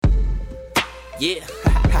Yeah.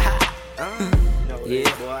 Yeah.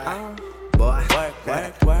 Boy. Work.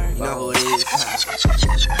 You know who it is.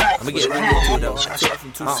 I'ma get right into it though.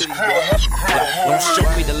 From 2 cities, boy. Don't show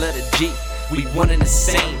me the letter G. We one and the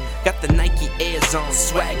same. Got the Nike Airs on,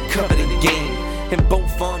 swag covered in game. And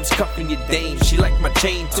both arms cuffing your dame. She liked my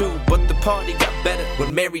chain too, but the party got better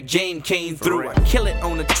when Mary Jane came through. I kill it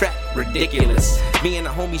on the track, ridiculous. Me and the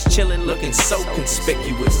homies chillin', looking so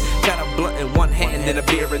conspicuous. Got a blunt in one hand and a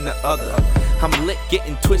beer in the other. I'm lit,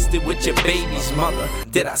 getting twisted with your baby's mother.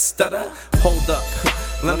 Did I stutter? Hold up,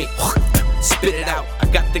 let me spit it out. I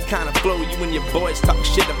got the kind of flow you and your boys talk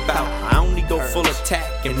shit about. I only go full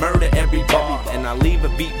attack and murder every bar. And I leave a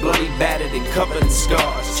beat bloody battered and covered in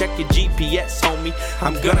scars. Check your GPS, homie,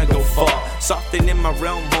 I'm gonna go far. Soften in my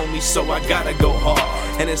realm, homie, so I gotta go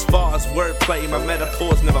hard. And as far as wordplay, my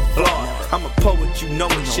metaphors never flawed. I'm a poet, you know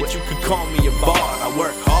it, shit, you could call me a bard. I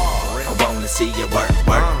work hard. I wanna see you work,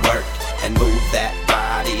 and move that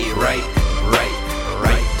body right.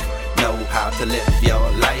 Know how to live your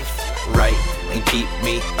life right, and keep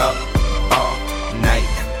me up all night.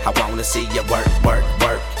 I wanna see you work,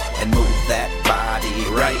 and move that body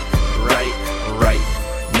right.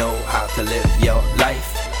 Know how to live your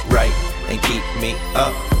life right, and keep me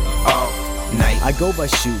up all night. I go by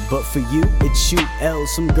Shou, but for you, it's Shou-Lz.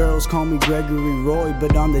 Some girls call me Gregory Roy,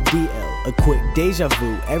 but on the DL. A quick deja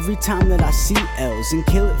vu every time that I see L's. And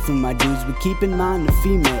kill it for my dudes, but keep in mind the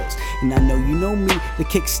females. And I know you know me, the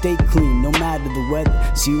kicks stay clean, no matter the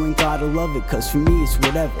weather. So you ain't gotta love it, cause for me it's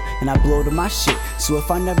whatever. And I blow to my shit, so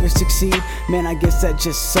if I never succeed, man, I guess that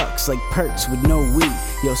just sucks, like perks with no weed.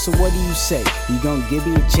 Yo, so what do you say? You gonna give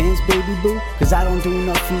me a chance, baby boo? Cause I don't do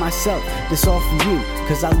enough for myself, this all for you.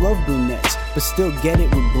 Cause I love brunettes, but still get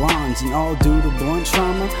it with blondes. And all due to blunt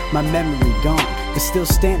trauma, my memory gone, but still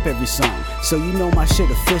stamp every song, so you know my shit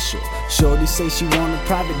official. Shorty say she wanna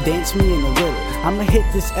private dance me in a little. I'ma hit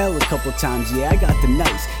this L a couple times, yeah, I got the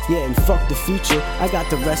nights. Yeah, and fuck the future, I got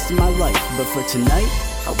the rest of my life. But for tonight,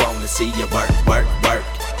 I wanna see you work,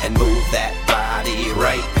 and move that body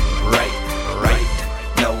right.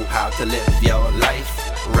 Know how to live your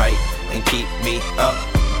life right, and keep me up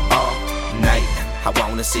all night. I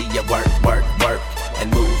wanna see you work,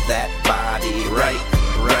 and move that body right.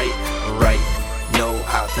 Know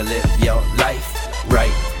how to live your life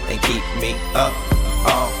right, and keep me up